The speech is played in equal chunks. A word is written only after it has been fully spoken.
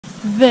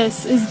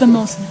This is the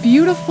most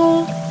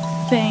beautiful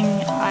thing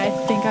I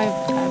think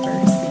I've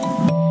ever seen.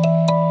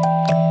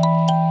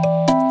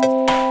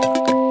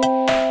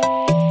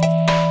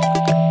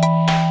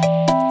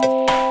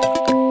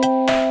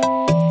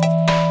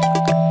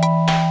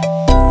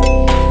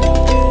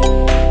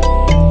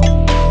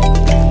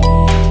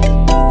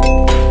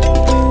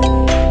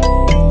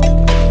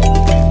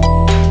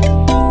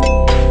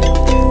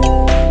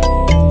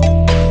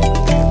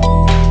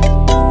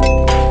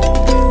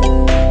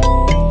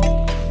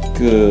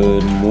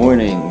 Good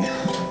morning.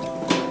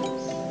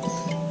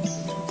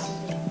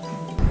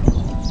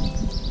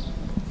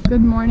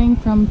 Good morning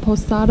from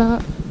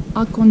Pousada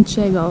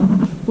Aguas,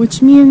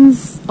 which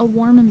means a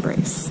warm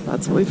embrace.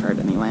 That's what we've heard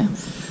anyway.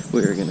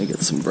 We're gonna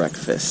get some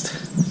breakfast.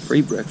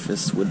 Free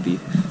breakfast with the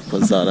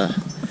Pousada.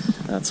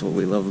 That's what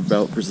we love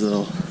about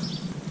Brazil.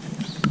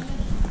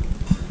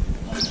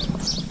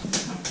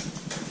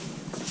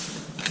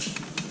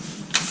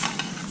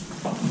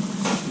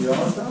 You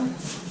all done?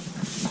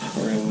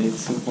 We're gonna need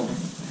some more.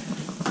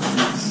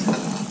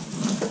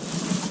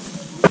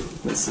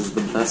 This is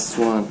the best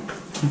one.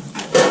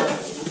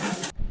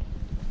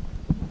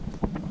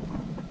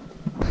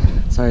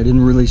 Sorry, I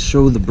didn't really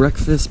show the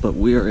breakfast, but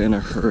we are in a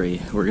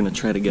hurry. We're gonna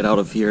try to get out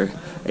of here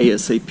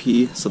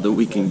ASAP so that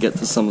we can get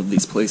to some of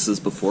these places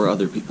before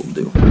other people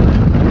do.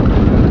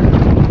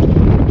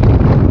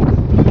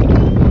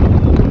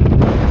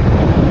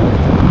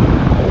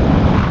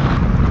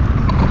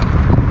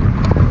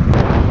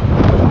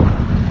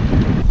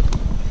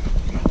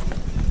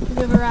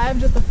 We've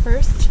arrived at the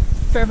first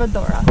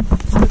Fervedouros,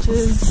 which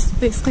is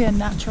basically a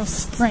natural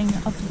spring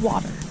of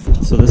water.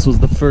 So this was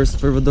the first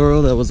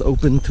Fervedouro that was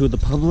open to the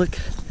public.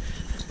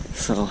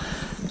 So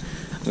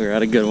we're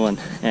at a good one.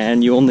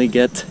 And you only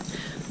get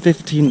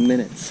 15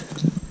 minutes.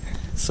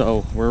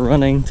 So we're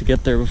running to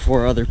get there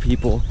before other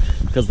people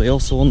because they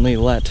also only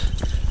let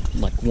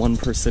like one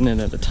person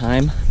in at a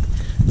time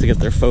to get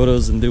their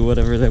photos and do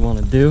whatever they want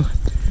to do.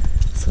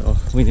 So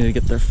we need to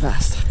get there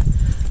fast.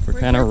 We're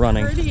kind of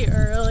running. Pretty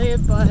early,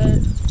 but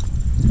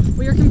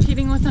we were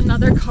competing with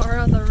another car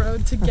on the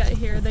road to get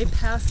here. They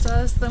passed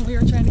us, then we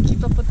were trying to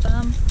keep up with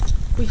them.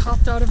 We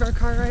hopped out of our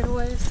car right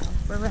away, so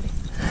we're ready.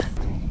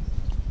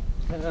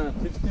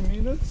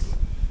 15 minutes.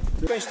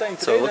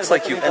 So it looks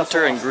like you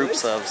enter in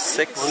groups of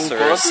 6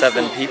 or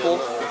 7 people.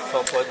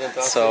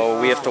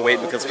 So we have to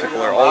wait because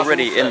people are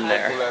already in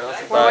there.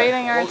 We're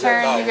waiting our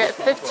turn. You get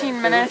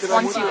 15 minutes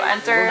once you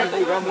enter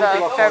the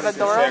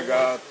Fervedouros,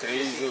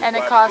 and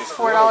it costs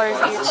 $4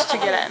 each to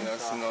get in.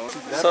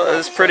 So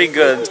it's pretty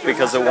good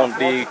because it won't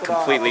be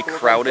completely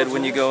crowded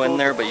when you go in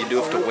there, but you do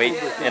have to wait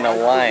in a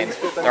line.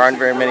 There aren't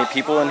very many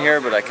people in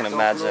here, but I can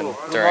imagine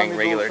during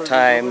regular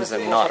times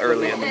and not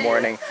early in the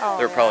morning,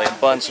 there are probably a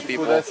bunch of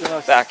people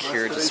back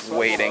here just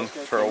waiting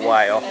for a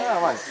while.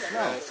 I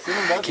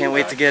can't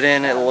wait to get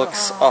in. It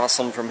looks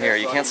awesome from here.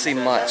 You can't see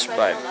much,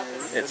 but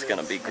it's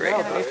gonna be great.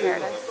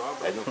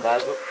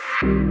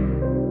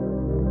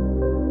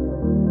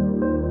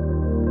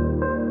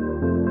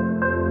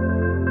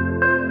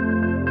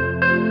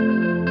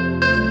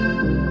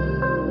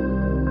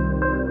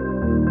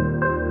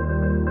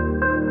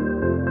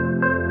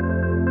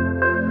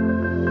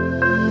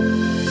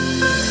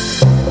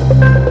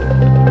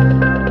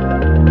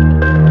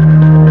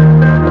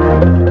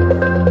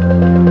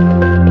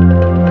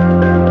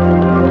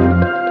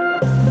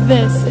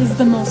 This is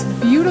the most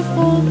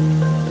beautiful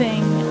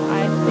thing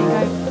I think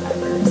I've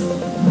ever seen.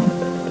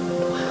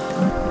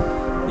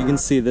 You can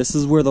see this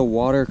is where the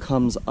water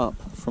comes up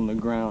from the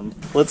ground.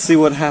 Let's see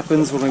what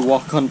happens when we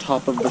walk on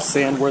top of the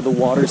sand where the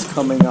water's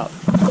coming up.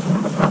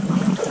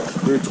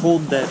 We're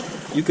told that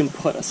you can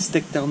put a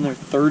stick down there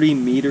 30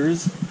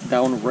 meters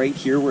down right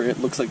here where it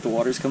looks like the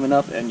water's coming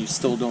up and you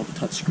still don't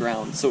touch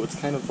ground. So it's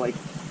kind of like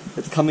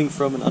it's coming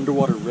from an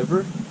underwater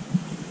river.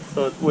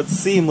 So it would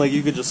seem like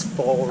you could just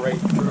fall right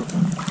through.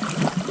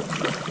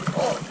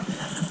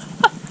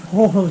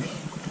 Holy.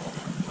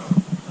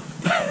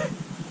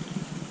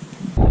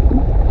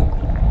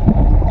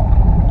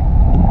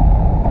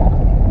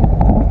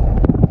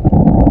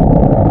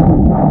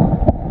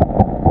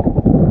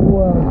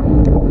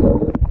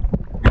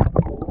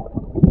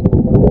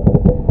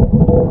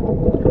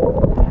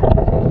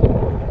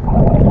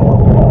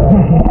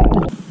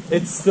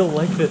 It's still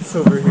like this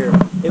over here.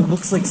 It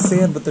looks like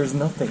sand, but there's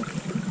nothing.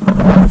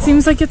 It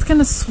seems like it's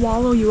gonna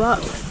swallow you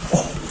up.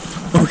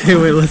 Okay,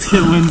 wait, let's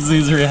get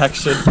Lindsay's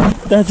reaction.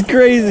 That's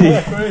crazy!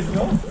 Yeah, crazy,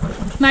 no?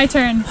 My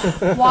turn.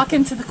 Walk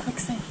into the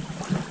quicksand.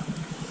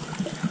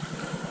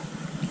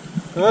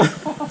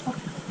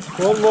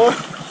 One more.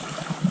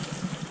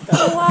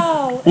 Oh,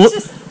 wow, it's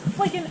just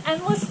like an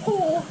endless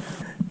pool.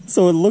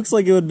 So it looks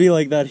like it would be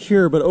like that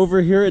here, but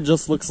over here it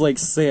just looks like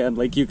sand,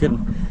 like you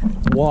can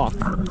walk.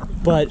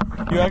 But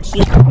you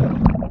actually...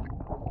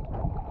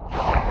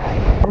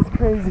 That's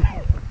crazy.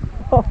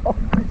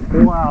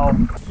 Wow.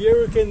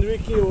 Here you can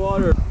drink your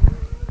water.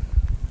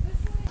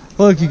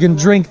 Look, you can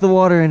drink the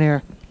water in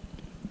here.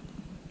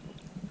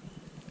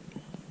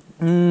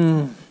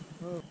 Mmm.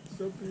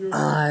 So pure.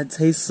 Ah, it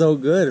tastes so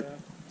good.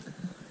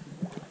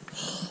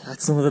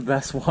 That's some of the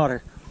best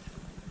water.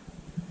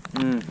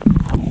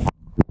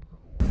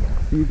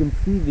 You can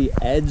see the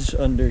edge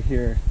under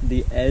here,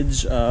 the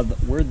edge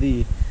of where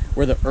the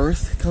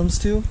earth comes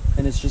to,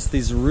 and it's just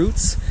these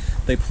roots.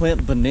 They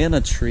plant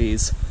banana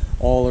trees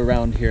all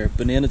around here.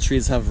 Banana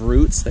trees have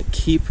roots that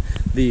keep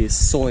the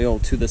soil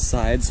to the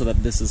side so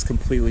that this is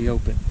completely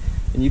open.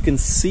 And you can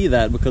see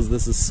that because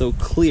this is so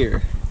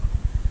clear.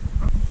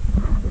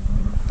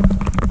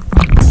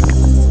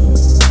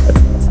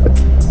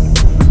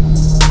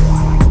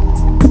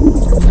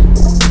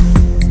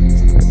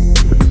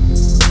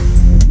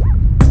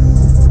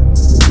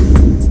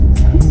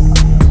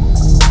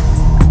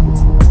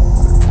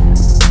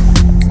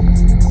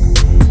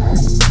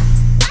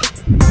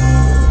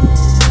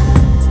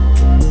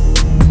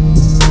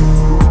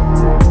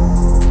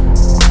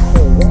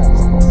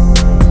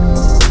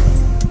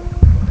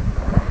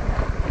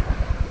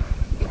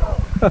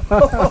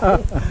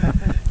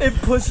 It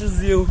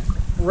pushes you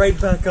right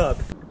back up.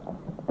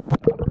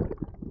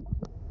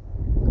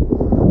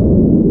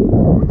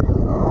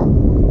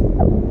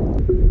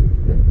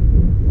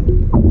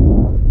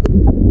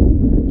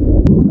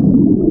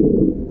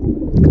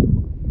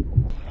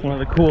 One of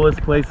the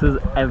coolest places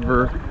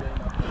ever.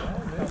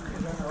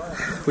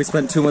 We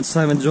spent too much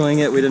time enjoying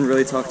it. We didn't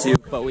really talk to you,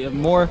 but we have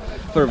more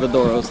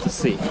Fervedouros to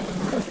see.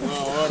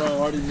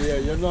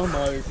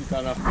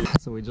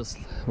 So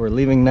we're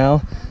leaving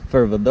now.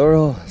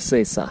 Fervedouro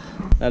Sesa.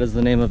 That is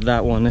the name of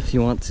that one if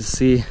you want to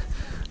see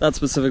that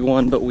specific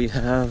one, but we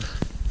have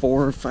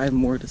 4 or 5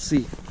 more to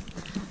see.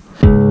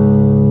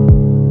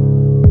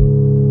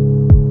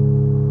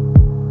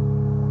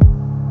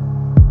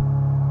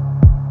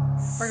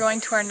 We're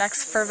going to our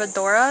next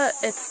Fervedora.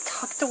 It's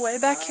tucked away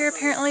back here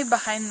apparently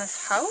behind this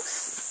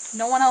house.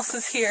 No one else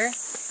is here.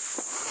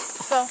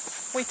 So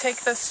we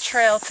take this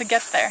trail to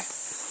get there.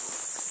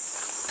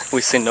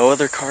 We see no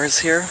other cars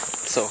here,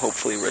 so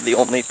hopefully we're the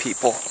only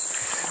people.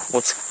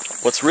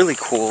 What's really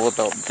cool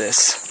about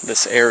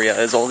this area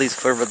is all these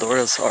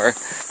Fervedoras are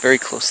very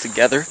close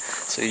together,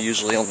 so you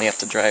usually only have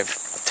to drive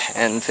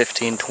 10,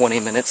 15, 20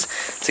 minutes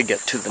to get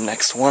to the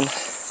next one.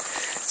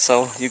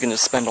 So you can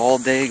just spend all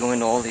day going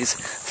to all these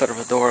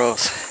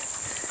Fervedouros.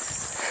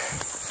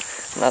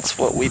 And that's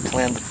what we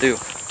plan to do.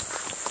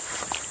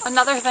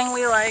 Another thing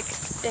we like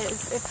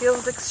is it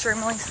feels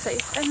extremely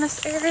safe in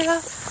this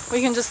area.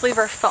 We can just leave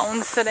our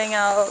phones sitting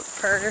out,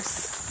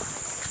 purse.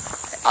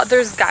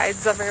 There's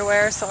guides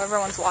everywhere, so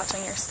everyone's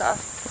watching your stuff.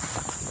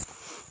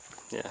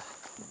 Yeah.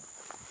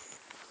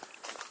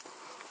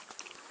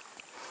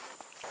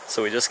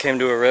 So we just came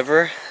to a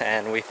river,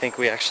 and we think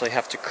we actually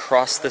have to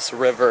cross this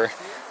river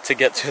to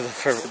get to the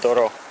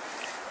Fervedouro.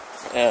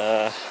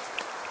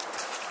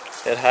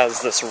 It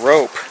has this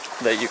rope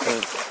that you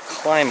can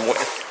climb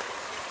with.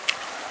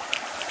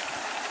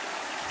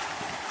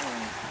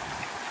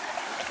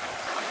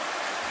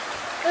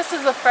 This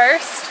is the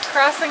first,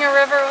 crossing a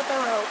river with a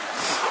rope.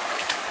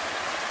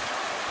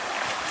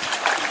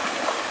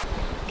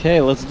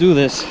 Okay, let's do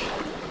this.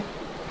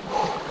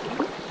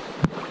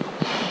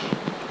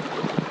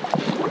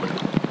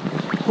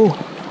 Whew.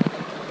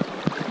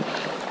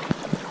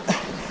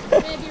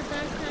 Maybe your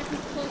backpack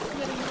is close to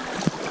getting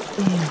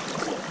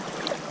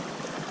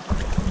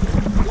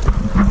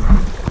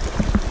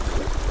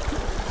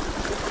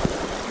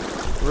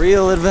out.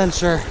 Real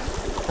adventure,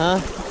 huh?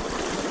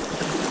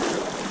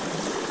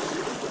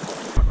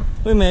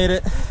 We made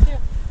it.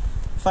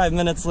 5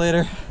 minutes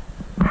later.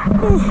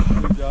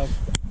 Good job.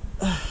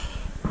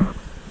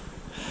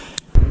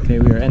 Okay,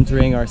 we are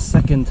entering our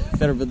second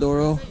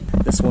Fervedouro.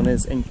 This one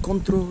is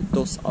Encontro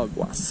dos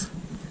Aguas.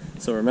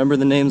 So remember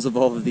the names of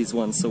all of these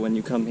ones, so when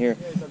you come here,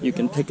 you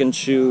can pick and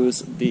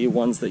choose the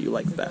ones that you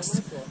like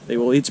best. They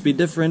will each be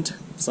different.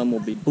 Some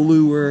will be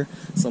bluer,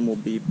 some will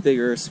be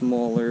bigger,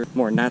 smaller,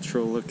 more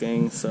natural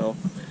looking, so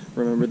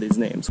remember these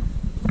names.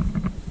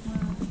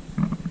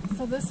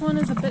 So this one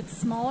is a bit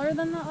smaller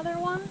than the other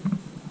one.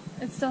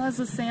 It still has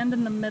the sand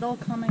in the middle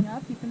coming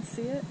up, you can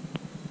see it.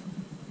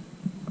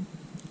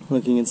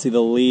 Look, you can see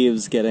the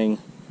leaves getting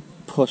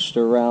pushed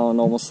around,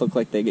 almost look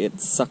like they get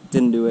sucked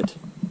into it.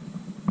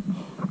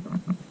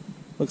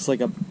 Looks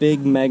like a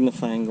big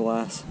magnifying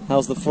glass.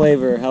 How's the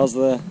flavor? How's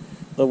the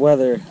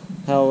weather?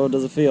 How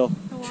does it feel?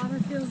 The water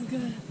feels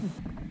good.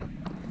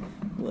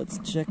 Let's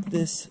check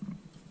this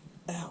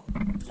out.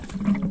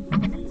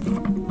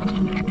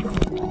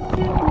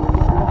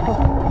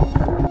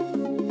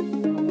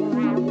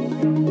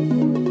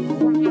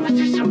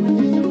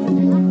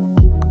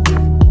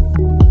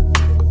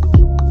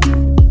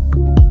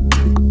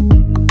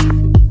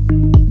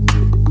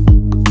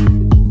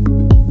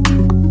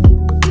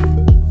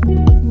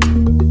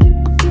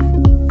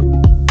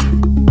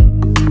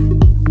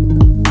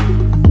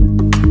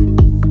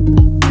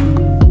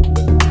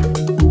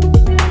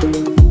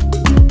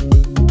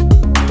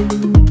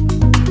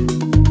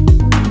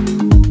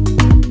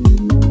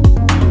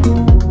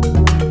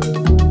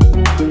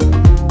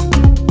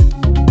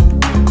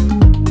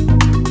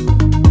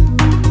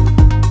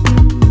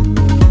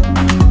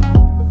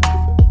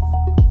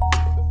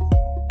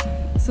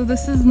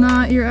 This is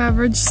not your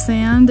average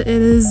sand. It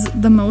is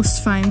the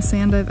most fine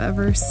sand I've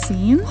ever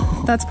seen.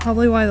 That's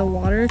probably why the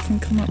water can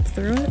come up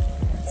through it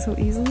so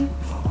easily.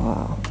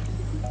 Wow.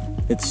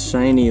 It's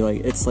shiny,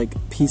 like it's like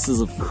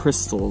pieces of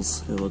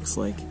crystals, it looks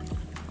like.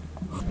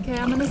 Okay,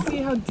 I'm gonna see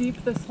how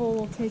deep this hole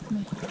will take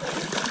me.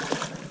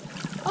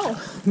 Oh,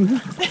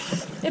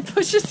 it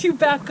pushes you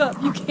back up.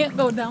 You can't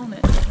go down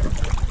it.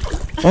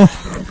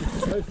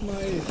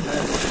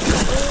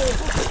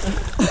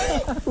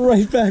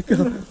 Right back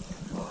up.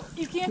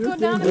 You can't go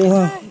down it.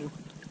 Wow.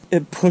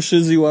 It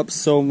pushes you up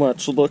so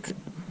much. Look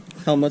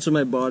how much of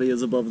my body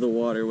is above the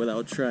water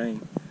without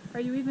trying.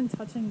 Are you even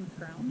touching the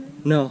ground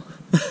right No.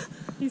 now?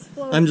 He's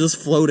floating. I'm just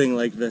floating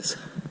like this.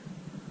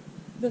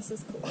 This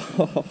is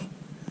cool. Oh,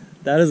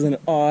 that is an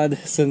odd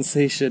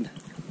sensation.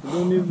 You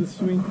don't need to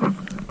swing.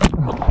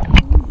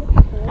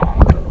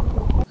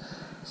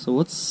 So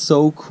what's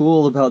so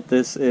cool about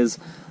this is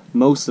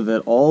most of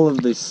it, all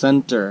of the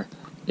center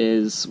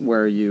is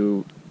where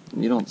you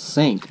don't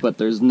sink, but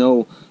there's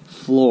no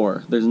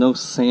floor. There's no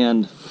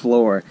sand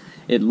floor.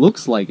 It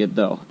looks like it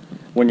though.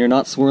 When you're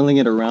not swirling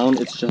it around,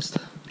 it's just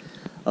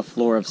a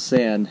floor of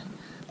sand.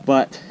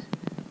 But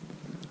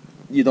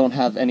you don't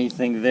have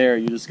anything there.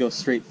 You just go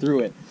straight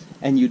through it.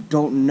 And you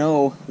don't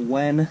know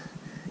when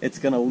it's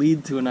going to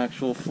lead to an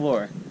actual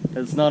floor.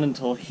 It's not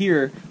until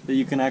here that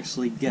you can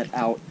actually get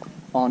out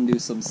onto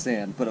some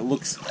sand, but it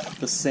looks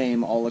the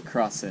same all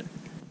across it.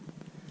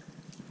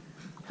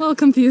 A little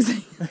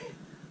confusing.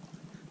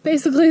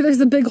 Basically,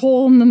 there's a big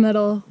hole in the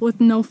middle with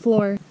no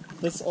floor.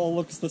 This all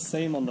looks the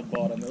same on the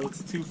bottom. It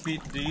looks 2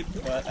 feet deep,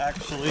 but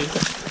actually,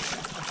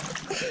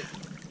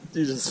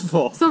 you just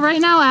fall. So right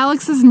now,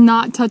 Alex is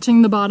not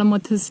touching the bottom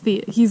with his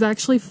feet. He's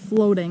actually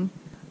floating.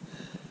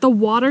 The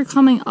water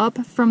coming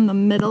up from the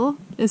middle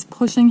is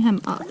pushing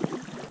him up.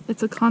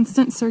 It's a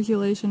constant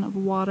circulation of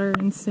water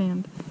and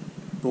sand.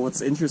 But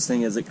what's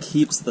interesting is it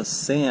keeps the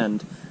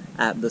sand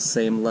at the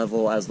same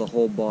level as the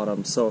whole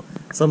bottom. So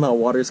somehow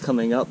water's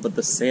coming up, but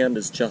the sand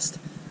is just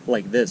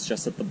like this,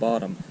 just at the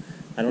bottom.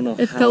 I don't know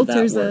It how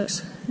filters that works.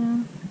 it.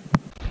 Yeah.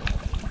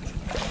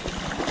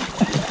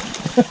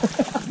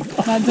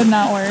 That did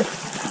not work.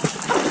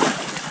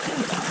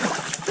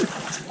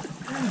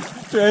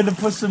 Trying to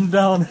push him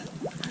down.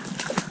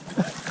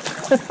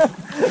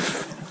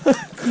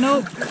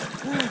 Nope.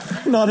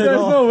 Not at There's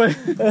all. no way.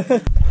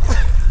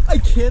 I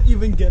can't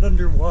even get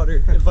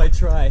underwater if I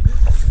try.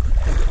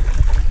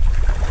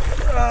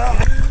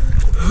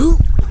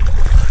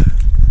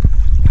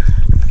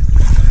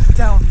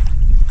 Down.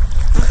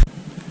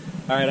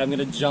 Alright, I'm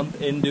gonna jump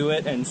into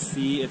it and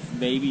see if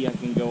maybe I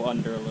can go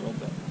under a little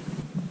bit.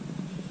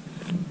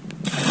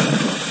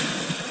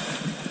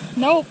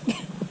 Nope.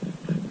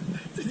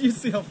 Did you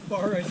see how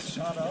far I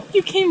shot up?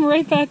 You came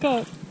right back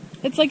up.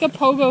 It's like a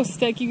pogo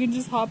stick. You can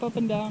just hop up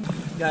and down.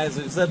 Guys,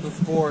 I've said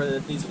before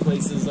that these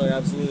places are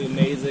absolutely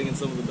amazing and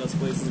some of the best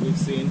places we've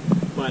seen,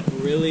 but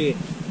really,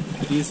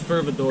 these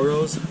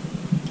Fervedouros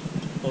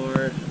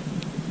are...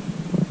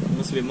 There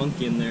must be a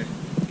monkey in there.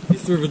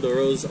 These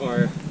Fervedouros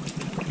are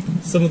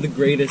some of the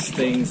greatest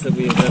things that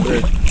we have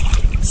ever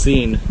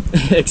seen,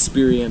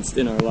 experienced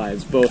in our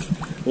lives,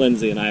 both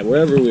Lindsay and I,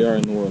 wherever we are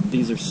in the world.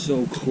 These are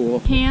so cool.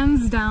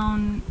 Hands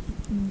down,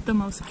 the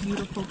most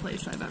beautiful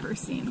place I've ever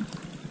seen.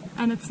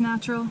 And it's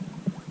natural.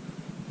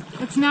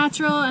 It's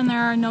natural and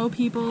there are no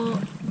people.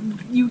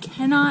 You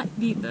cannot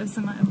beat this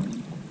in my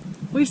opinion.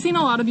 We've seen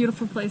a lot of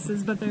beautiful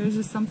places, but there's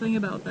just something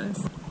about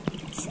this.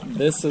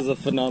 This is a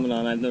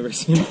phenomenon I've never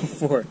seen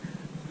before.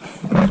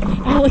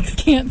 Alex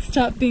can't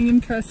stop being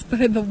impressed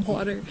by the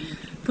water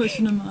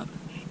pushing him up.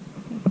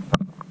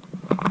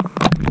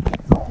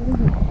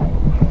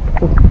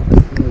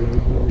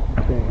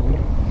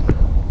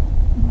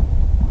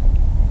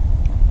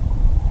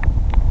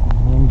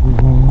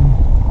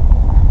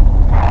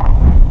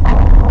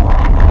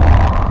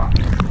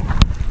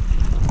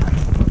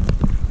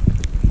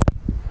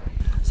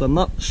 So I'm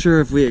not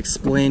sure if we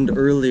explained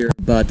earlier,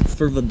 but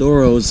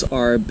Fervedouros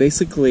are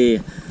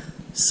basically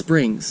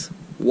springs,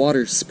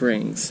 water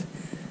springs.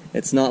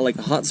 It's not like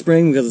a hot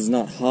spring because it's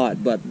not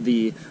hot, but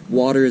the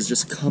water is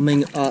just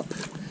coming up.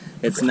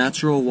 It's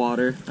natural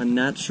water, a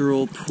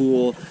natural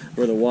pool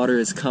where the water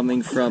is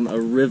coming from a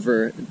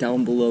river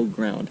down below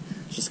ground.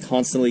 It's just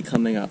constantly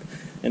coming up,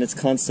 and it's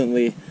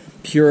constantly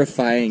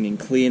purifying and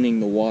cleaning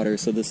the water,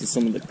 so this is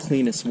some of the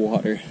cleanest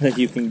water that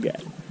you can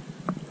get.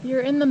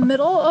 You're in the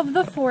middle of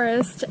the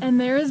forest and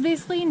there is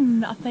basically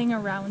nothing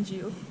around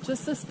you.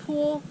 Just this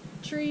pool,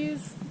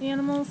 trees,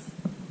 animals.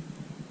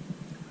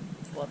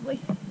 It's lovely.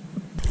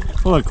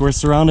 Look, we're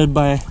surrounded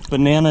by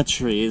banana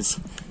trees.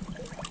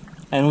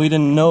 And we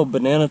didn't know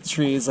banana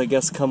trees, I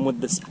guess, come with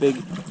this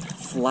big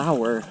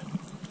flower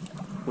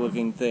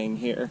looking thing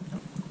here.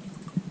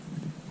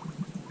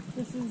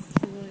 This is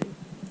truly...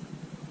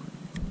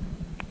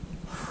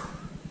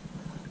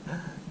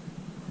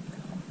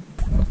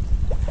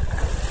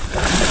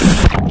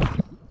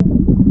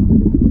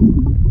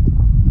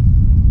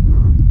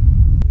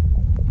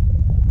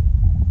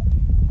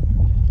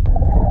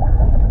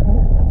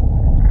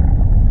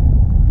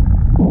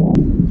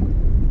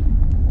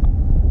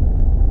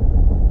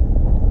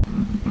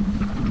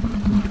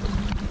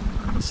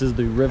 This is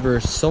the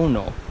River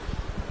Sono,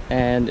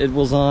 and it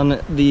was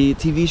on the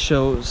TV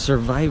show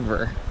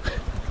Survivor.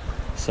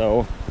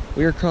 So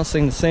we are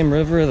crossing the same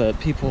river that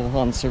people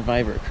on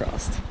Survivor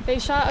crossed. They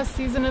shot a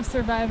season of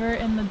Survivor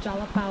in the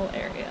Jalapao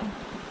area.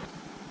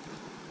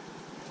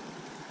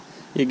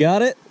 You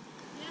got it?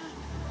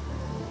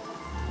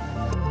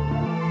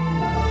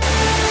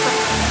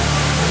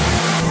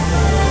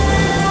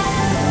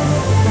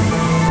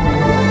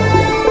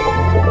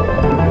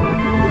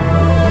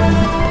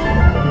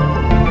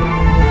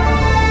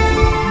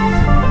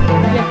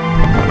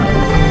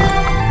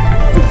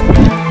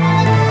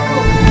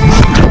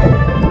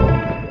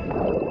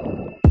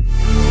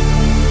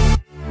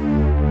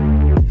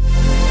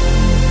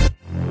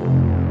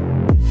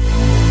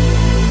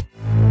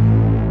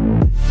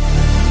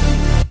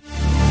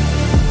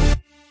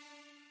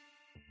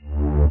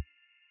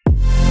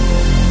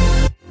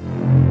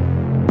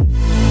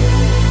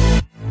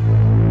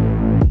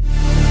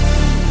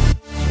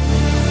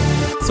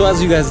 So as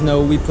you guys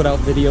know, we put out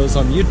videos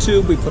on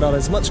YouTube, we put out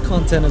as much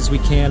content as we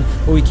can,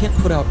 but we can't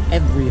put out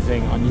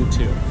everything on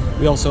YouTube.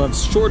 We also have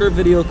shorter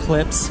video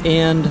clips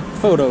and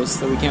photos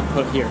that we can't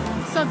put here.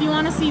 So if you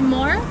want to see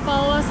more,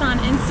 follow us on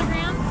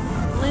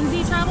Instagram,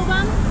 Lindsay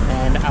Travelbum,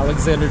 And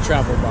Alexander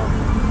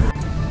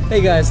Travelbum. Hey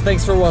guys,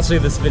 thanks for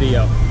watching this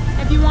video.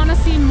 If you want to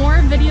see more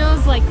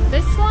videos like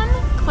this one,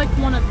 click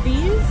one of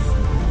these.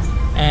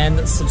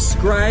 And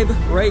subscribe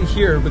right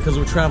here because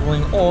we're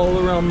traveling all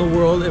around the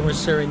world and we're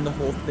sharing the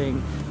whole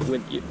thing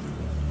with you.